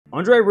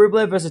Andrey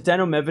Rublev versus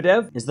Daniil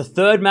Medvedev is the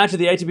third match of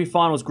the ATP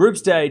Finals group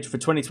stage for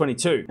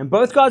 2022, and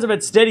both guys have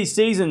had steady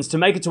seasons to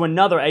make it to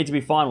another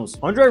ATP Finals.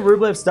 Andrey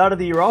Rublev started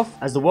the year off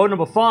as the world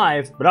number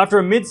 5, but after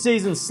a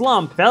mid-season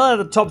slump, fell out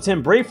of the top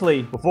 10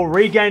 briefly before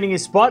regaining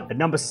his spot at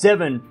number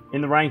 7 in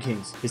the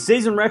rankings. His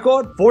season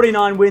record,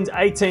 49 wins,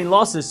 18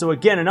 losses, so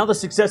again, another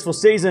successful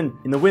season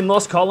in the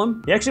win-loss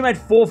column. He actually made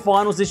 4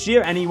 finals this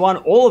year, and he won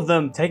all of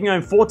them, taking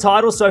home 4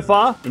 titles so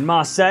far in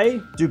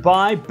Marseille,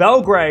 Dubai,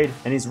 Belgrade,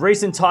 and his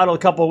recent title a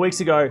couple of weeks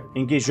ago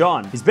in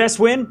Gijon. His best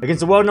win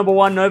against the world number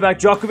 1 Novak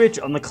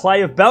Djokovic on the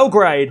clay of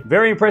Belgrade.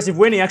 Very impressive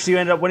win. He actually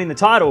ended up winning the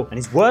title. And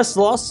his worst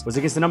loss was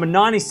against the number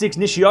 96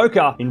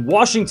 Nishioka in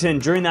Washington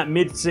during that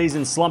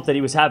mid-season slump that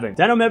he was having.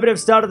 Daniil Medvedev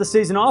started the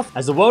season off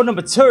as the world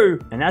number 2,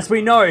 and as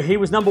we know, he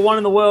was number 1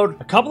 in the world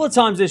a couple of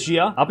times this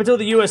year, up until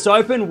the US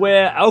Open,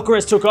 where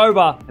Alcaraz took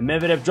over and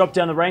Medvedev dropped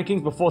down the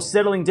rankings before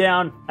settling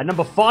down at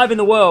number 5 in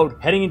the world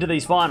heading into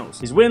these finals.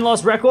 His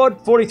win-loss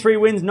record, 43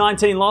 wins,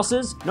 19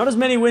 losses. Not as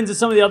many wins as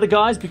some of the other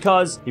guys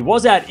because he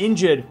was out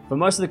injured for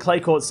most of the clay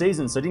court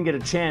season, so didn't get a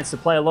chance to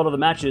play a lot of the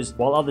matches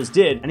while others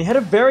did. And he had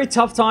a very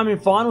tough time in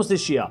finals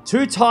this year.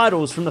 2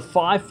 titles from the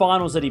 5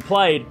 finals that he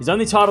played, his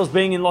only titles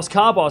being in Los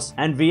Cabos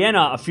and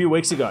Vienna a few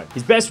weeks ago.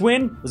 His best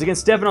win was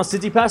against Stefanos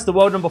Tsitsipas, the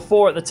world number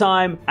 4 at the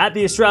time, at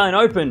the Australian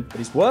Open, but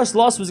his worst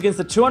loss was against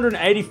the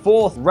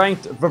 284th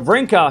ranked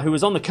Wawrinka, who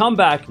was on the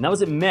comeback, and that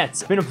was at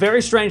Metz. It's been a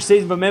very strange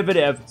season for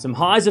Medvedev. Some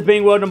highs of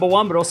being world number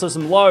 1, but also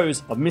some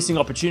lows of missing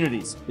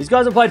opportunities. These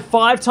guys have played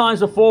 5 times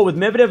before, with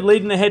Medvedev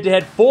leading the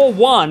head-to-head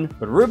 4-1,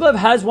 but Rublev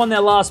has won their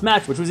last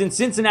match, which was in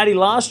Cincinnati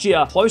last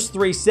year, close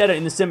 3-setter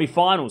in the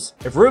semifinals.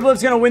 If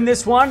Rublev's going to win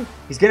this one,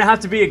 he's going to have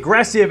to be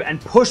aggressive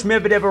and push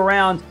Medvedev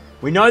around.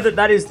 We know that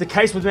that is the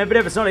case with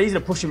Medvedev. It's not easy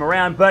to push him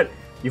around, but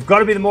you've got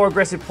to be the more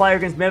aggressive player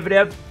against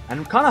Medvedev,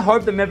 and kind of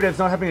hope that Medvedev's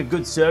not having a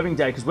good serving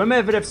day, because when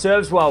Medvedev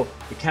serves well,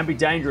 it can be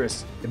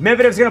dangerous. If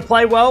Medvedev's going to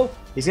play well,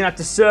 he's going to have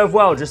to serve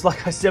well, just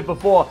like I said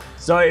before.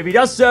 So if he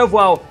does serve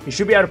well, he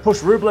should be able to push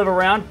Rublev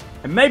around,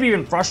 and maybe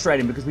even frustrate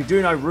him, because we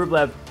do know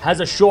Rublev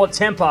has a short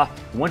temper,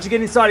 and once you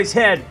get inside his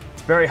head,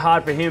 it's very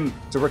hard for him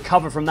to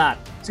recover from that.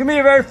 It's going to be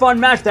a very fun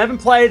match. They haven't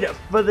played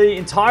for the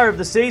entire of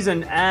the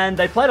season, and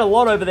they played a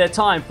lot over their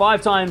time,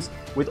 5 times,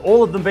 with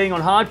all of them being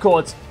on hard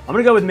courts. I'm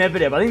going to go with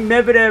Medvedev. I think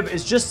Medvedev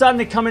is just starting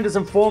to come into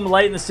some form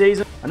late in the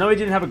season. I know he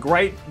didn't have a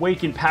great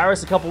week in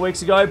Paris a couple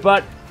weeks ago,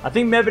 but I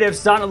think Medvedev's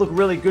starting to look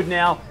really good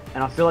now,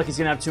 and I feel like he's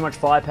going to have too much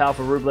firepower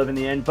for Rublev in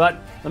the end. But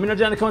let me know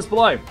down in the comments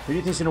below, who do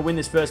you think is going to win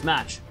this first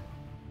match?